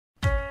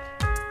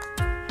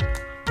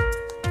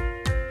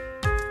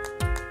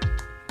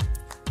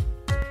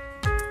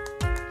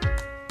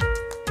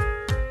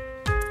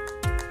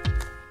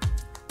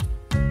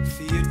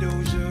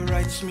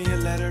writes me a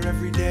letter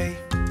every day.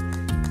 I'm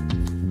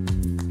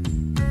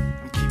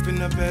keeping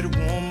her bed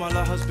warm while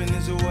her husband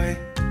is away.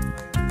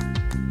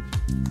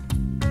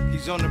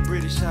 He's on the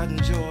British side in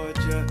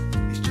Georgia.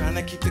 He's trying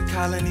to keep the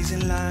colonies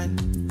in line.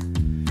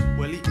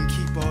 Well, he can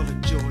keep all of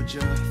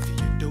Georgia.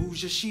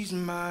 Theodosia, she's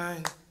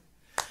mine.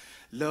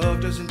 Love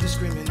doesn't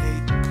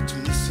discriminate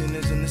between the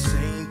sinners and the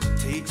saints. It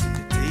takes and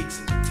it takes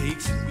and it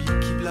takes, and we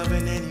keep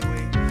loving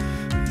anyway.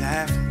 We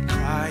laugh and we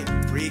cry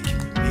and we break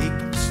and we make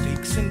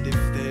mistakes. And if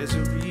there's a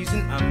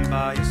reason I'm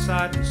by your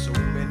side when so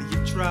many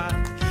have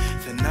tried,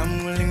 then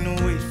I'm willing to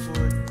wait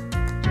for it.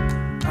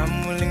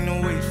 I'm willing to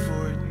wait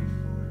for it.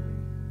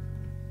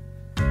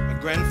 My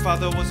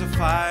grandfather was a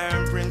fire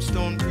and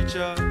brimstone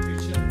preacher.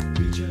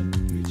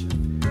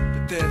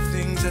 But there are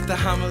things that the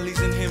homilies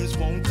and hymns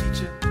won't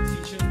teach you.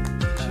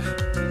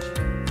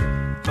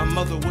 My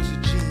mother was a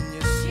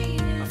genius.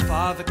 My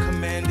father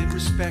commanded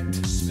respect.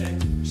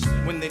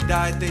 When they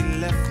died, they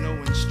left no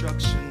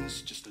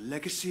instructions, just a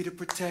legacy to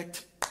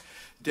protect.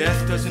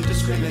 Death doesn't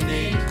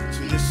discriminate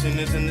between the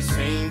sinners and the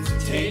saints.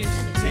 It takes,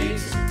 it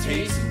takes, it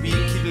takes, and we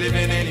keep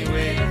living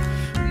anyway.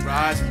 We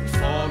rise and we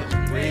fall and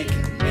we break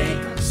and we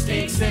make our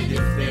mistakes. And if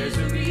there's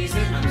a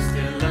reason I'm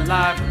still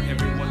alive, and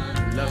everyone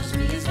who loves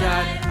me is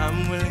God,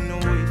 I'm willing to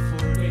wait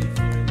for it.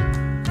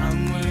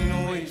 I'm willing to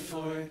wait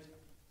for it.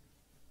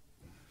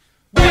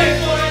 Wait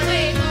for it,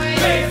 wait for it,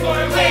 wait for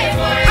it, wait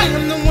for it. I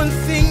am the one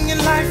thing in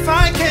life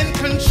I can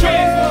control.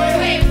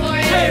 Wait for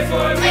it, wait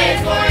for it, wait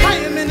for it. I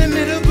am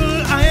inimitable,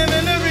 I am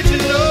an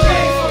original.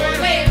 Wait for it,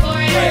 wait for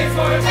it, wait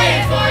for it,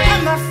 wait for it.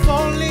 I'm not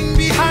falling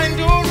behind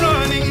or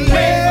running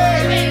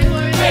late. Wait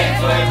for it, wait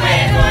for it,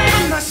 wait for it.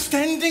 I'm not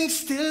standing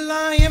still,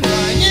 I am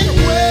lying.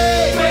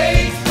 Wait,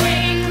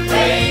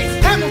 Wait.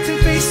 Hamilton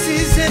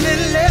faces an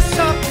endless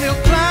uphill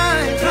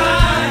climb.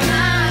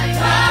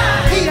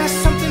 He has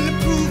something to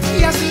prove,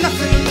 he has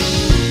nothing to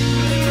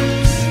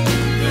lose.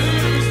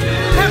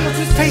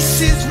 Hamilton's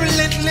pace is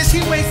relentless,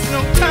 he wastes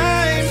no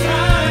time.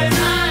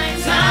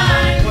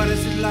 What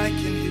is it like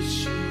in his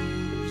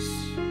shoes?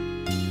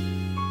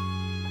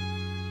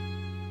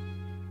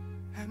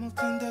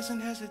 Hamilton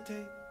doesn't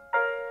hesitate,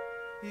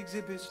 he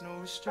exhibits no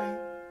restraint.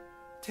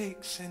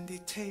 Takes and he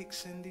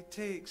takes and he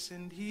takes,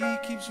 and he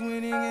keeps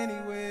winning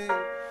anyway.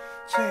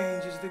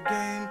 Changes the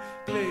game,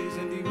 plays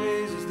and he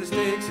raises the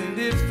stakes. And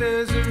if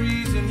there's a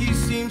reason he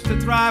seems to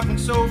thrive when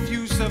so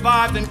few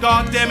survive, then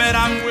God damn it,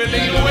 I'm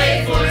willing to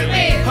wait for it.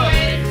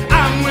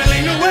 I'm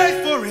willing to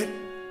wait for it.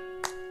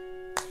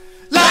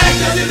 Life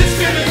doesn't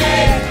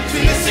discriminate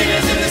between the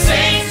sinners and the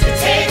saints. It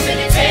takes and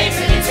it takes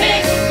and it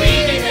takes, and we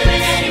keep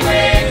living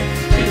anyway.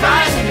 We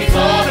rise and we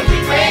fall and we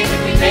break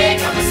and we make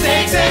our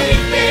mistakes. And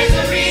if there's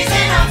a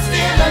reason I'm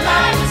still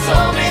alive when so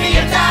many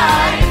have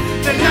died,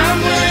 Then I'm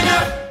willing to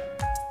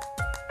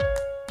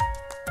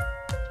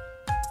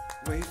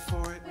wait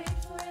for it. wait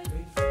for it,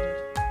 Wait for it.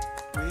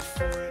 Wait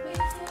for it. wait for it,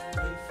 wait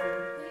for it,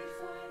 Wait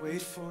for it.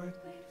 wait for it.